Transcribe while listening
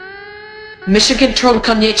Mission Control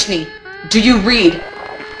Konieczny. Do you read?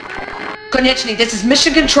 Konieczny, this is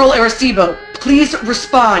Mission Control Arecibo. Please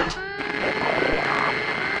respond.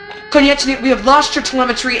 Konieczny, we have lost your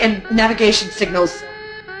telemetry and navigation signals.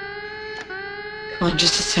 Come on,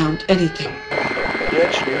 just a sound, anything.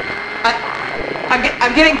 Konieczny.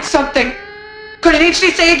 I'm getting something.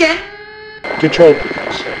 Konieczny, say again? Control,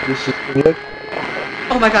 this is Konieczny.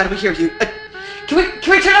 Oh my god, we hear you. Can we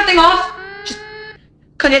turn that thing off? Just...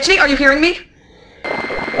 Konieczny, are you hearing me?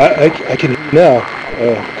 I can hear you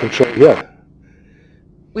now. Control, yeah.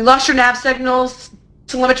 We lost your nav signals,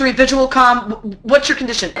 telemetry, visual comm. What's your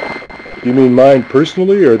condition? You mean mine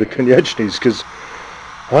personally or the Konieczny's? Because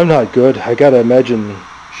I'm not good. I gotta imagine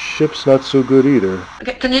ship's not so good either.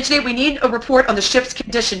 Okay, Konieczny, we need a report on the ship's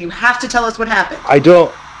condition. You have to tell us what happened. I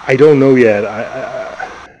don't know yet.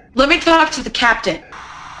 Let me talk to the captain.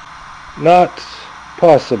 Not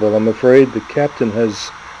possible, I'm afraid. The captain has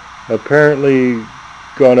apparently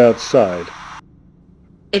gone outside.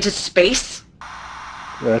 Into space?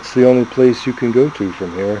 That's the only place you can go to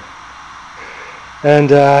from here.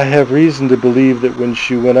 And I have reason to believe that when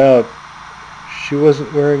she went out, she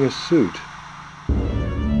wasn't wearing a suit.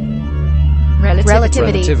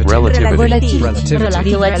 Relativity.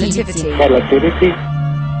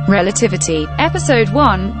 Episode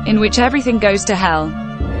 1, in which everything goes to hell.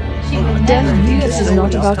 This is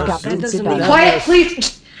not about Captain Sebastian. Quiet, please.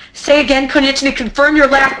 Just say again, Konieczny, confirm your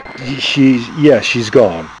last... She's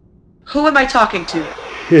gone. Who am I talking to?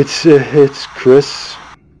 It's Chris.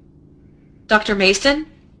 Dr. Mason?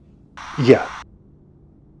 Yeah.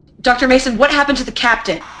 Dr. Mason, what happened to the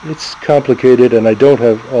captain? It's complicated and I don't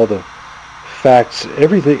have all the facts.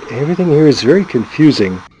 Everything here is very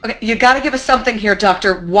confusing. Okay, you gotta give us something here,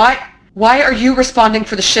 Doctor. Why are you responding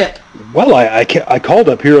for the ship? Well, I called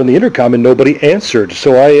up here on the intercom and nobody answered,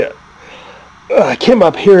 so I came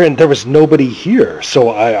up here and there was nobody here.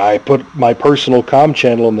 So I put my personal comm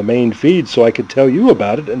channel on the main feed so I could tell you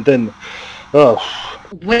about it, and then...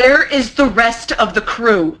 Where is the rest of the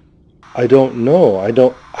crew? I don't know. I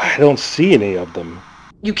don't see any of them.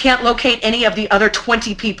 You can't locate any of the other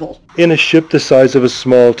 20 people? In a ship the size of a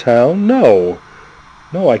small town? No,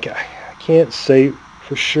 I can't say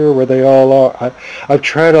for sure where they all are. I've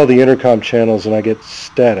tried all the intercom channels and I get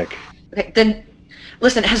static. Okay, then,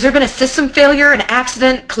 listen, has there been a system failure, an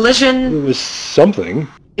accident, collision? It was something.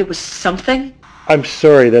 It was something? I'm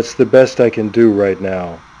sorry, that's the best I can do right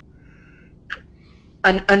now.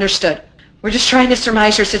 Understood. We're just trying to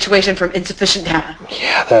surmise your situation from insufficient data.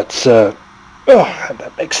 Yeah, that's, that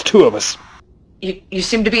makes two of us. You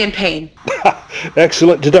seem to be in pain.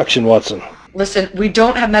 Excellent deduction, Watson. Listen, we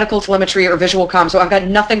don't have medical telemetry or visual comm, so I've got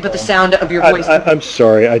nothing but the sound of your voice. I'm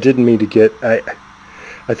sorry, I didn't mean to get...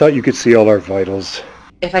 I thought you could see all our vitals.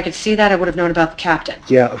 If I could see that, I would have known about the captain.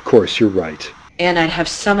 Yeah, of course, you're right. And I'd have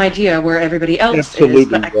some idea where everybody else Absolutely, is.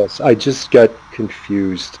 But yes. I just got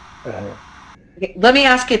confused. Okay, let me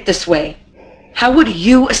ask it this way. How would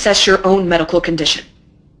you assess your own medical condition?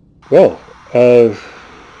 Well,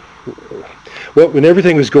 when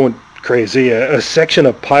everything was going crazy, a section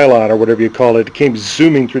of pylon, or whatever you call it, came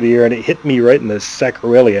zooming through the air, and it hit me right in the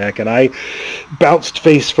sacroiliac, and I bounced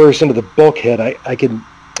face first into the bulkhead. I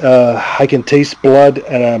can taste blood,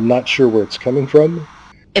 and I'm not sure where it's coming from.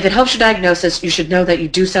 If it helps your diagnosis, you should know that you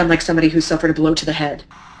do sound like somebody who suffered a blow to the head.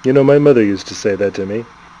 You know, my mother used to say that to me.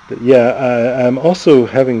 But yeah, I'm also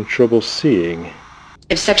having trouble seeing.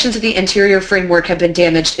 If sections of the interior framework have been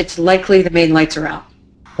damaged, it's likely the main lights are out.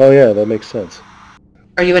 Oh yeah, that makes sense.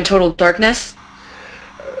 Are you in total darkness?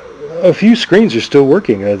 A few screens are still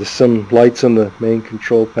working. There's some lights on the main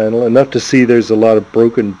control panel, enough to see there's a lot of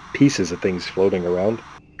broken pieces of things floating around.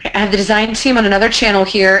 I have the design team on another channel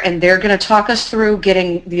here, and they're going to talk us through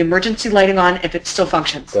getting the emergency lighting on if it still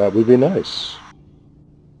functions. That would be nice.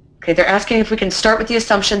 Okay, they're asking if we can start with the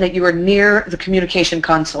assumption that you are near the communication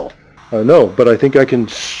console. No, but I think I can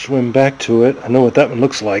swim back to it. I know what that one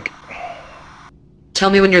looks like.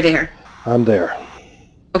 Tell me when you're there. I'm there.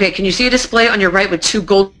 Okay, can you see a display on your right with two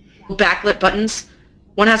gold backlit buttons?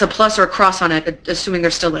 One has a plus or a cross on it, assuming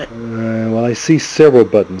they're still lit. Well, I see several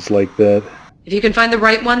buttons like that. If you can find the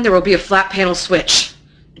right one, there will be a flat panel switch.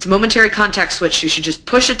 It's a momentary contact switch. You should just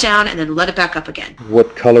push it down and then let it back up again.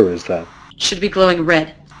 What color is that? It should be glowing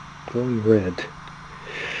red. Glowing red.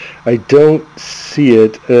 I don't see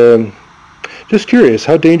it. Just curious,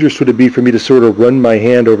 how dangerous would it be for me to sort of run my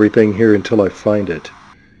hand over everything here until I find it?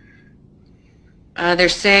 They're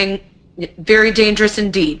saying very dangerous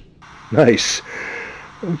indeed. Nice.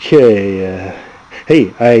 Okay.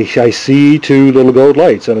 Hey, I see two little gold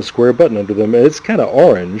lights and a square button under them. It's kind of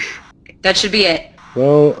orange. That should be it.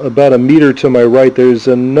 Well, about a meter to my right, there's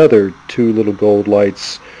another 2 little gold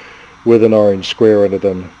lights with an orange square under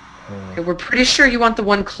them. Okay, we're pretty sure you want the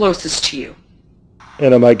one closest to you.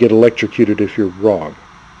 And I might get electrocuted if you're wrong.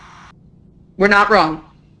 We're not wrong.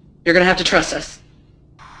 You're going to have to trust us.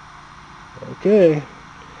 Okay.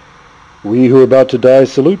 We who are about to die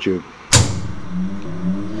salute you.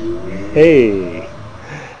 Hey.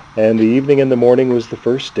 And the evening and the morning was the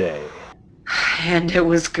first day. And it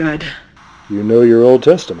was good. You know your Old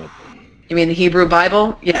Testament. You mean the Hebrew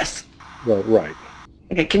Bible? Yes. Well, right.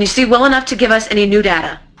 Okay, can you see well enough to give us any new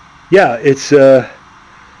data? Yeah, it's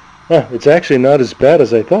actually not as bad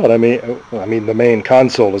as I thought. I mean, the main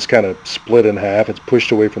console is kind of split in half. It's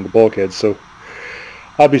pushed away from the bulkhead, so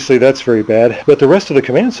obviously that's very bad. But the rest of the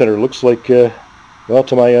command center looks like, well,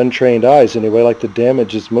 to my untrained eyes anyway, like the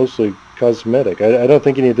damage is mostly cosmetic. I don't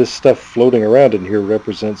think any of this stuff floating around in here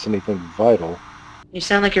represents anything vital. You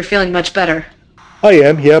sound like you're feeling much better. I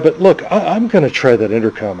am, yeah, but look, I'm going to try that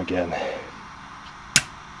intercom again.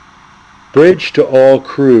 Bridge to all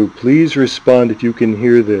crew, please respond if you can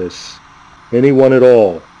hear this. Anyone at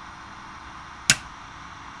all.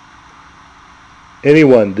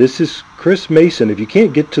 Anyone, this is Chris Mason. If you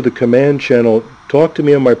can't get to the command channel, talk to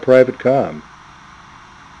me on my private comm.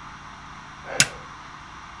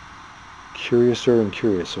 Curiouser and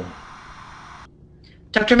curiouser.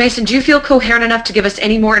 Dr. Mason, do you feel coherent enough to give us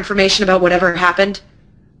any more information about whatever happened?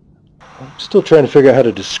 I'm still trying to figure out how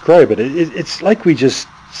to describe it. It's like we just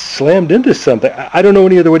slammed into something. I don't know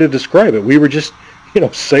any other way to describe it. We were just,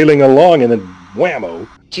 sailing along and then whammo.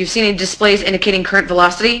 Do you see any displays indicating current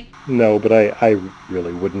velocity? No, but I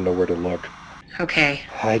really wouldn't know where to look. Okay.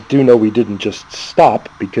 I do know we didn't just stop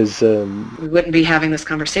because, we wouldn't be having this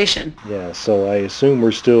conversation. Yeah, so I assume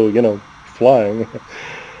we're still, flying.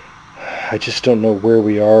 I just don't know where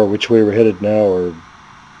we are, or which way we're headed now, or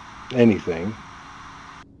anything.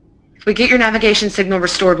 If we get your navigation signal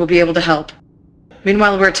restored, we'll be able to help.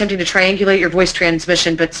 Meanwhile, we're attempting to triangulate your voice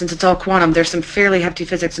transmission, but since it's all quantum, there's some fairly hefty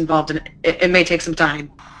physics involved, and it may take some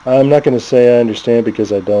time. I'm not going to say I understand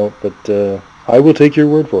because I don't, but I will take your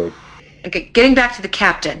word for it. Okay, getting back to the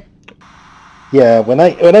captain. Yeah, when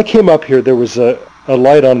I came up here, there was a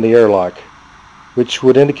light on the airlock, which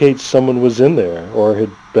would indicate someone was in there, or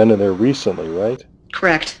had been in there recently, right?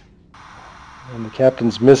 Correct. And the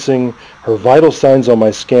captain's missing. Her vital signs on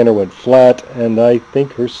my scanner went flat, and I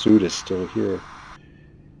think her suit is still here.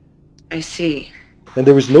 I see. And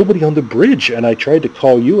there was nobody on the bridge, and I tried to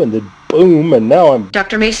call you, and then boom, and now I'm...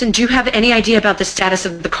 Dr. Mason, do you have any idea about the status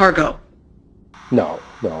of the cargo? No,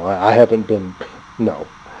 I haven't been... No.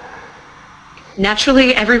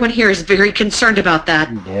 Naturally, everyone here is very concerned about that.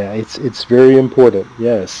 Yeah, it's very important,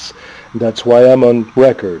 yes. That's why I'm on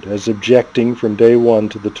record as objecting from day one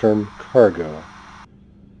to the term cargo.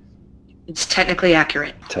 It's technically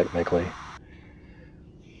accurate. Technically.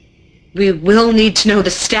 We will need to know the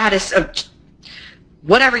status of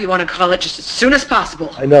whatever you want to call it just as soon as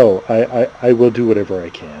possible. I know. I will do whatever I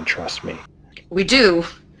can, trust me. We do.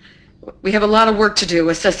 We have a lot of work to do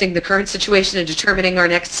assessing the current situation and determining our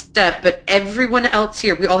next step, but everyone else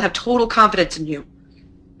here, we all have total confidence in you.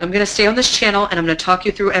 I'm going to stay on this channel and I'm going to talk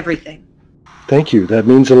you through everything. Thank you. That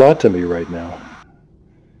means a lot to me right now.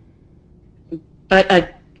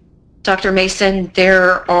 But, Dr. Mason,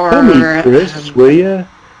 there are... Tell me, Chris, will ya?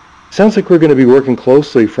 Sounds like we're going to be working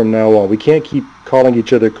closely from now on. We can't keep calling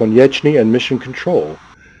each other Konieczny and Mission Control.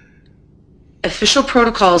 Official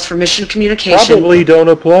protocols for mission communication... Probably don't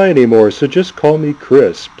apply anymore, so just call me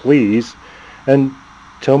Chris, please. And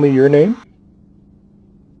tell me your name?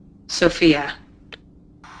 Sophia.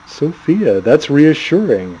 Sophia, that's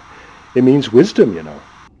reassuring. It means wisdom,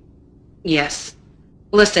 Yes.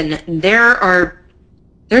 Listen, there are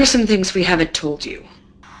some things we haven't told you.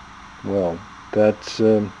 Well, that's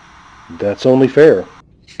only fair.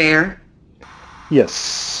 Fair?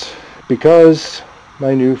 Yes, because,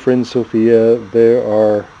 my new friend Sophia, there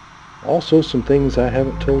are also some things I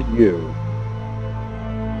haven't told you.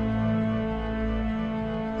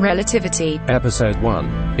 Relativity. Episode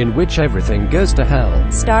 1, in which everything goes to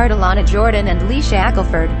hell. Starred Alana Jordan and Lee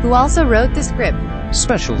Shackelford, who also wrote the script.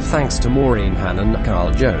 Special thanks to Maureen Hannon,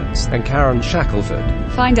 Carl Jones, and Karen Shackelford.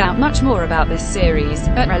 Find out much more about this series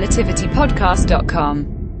at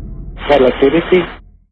relativitypodcast.com. Relativity?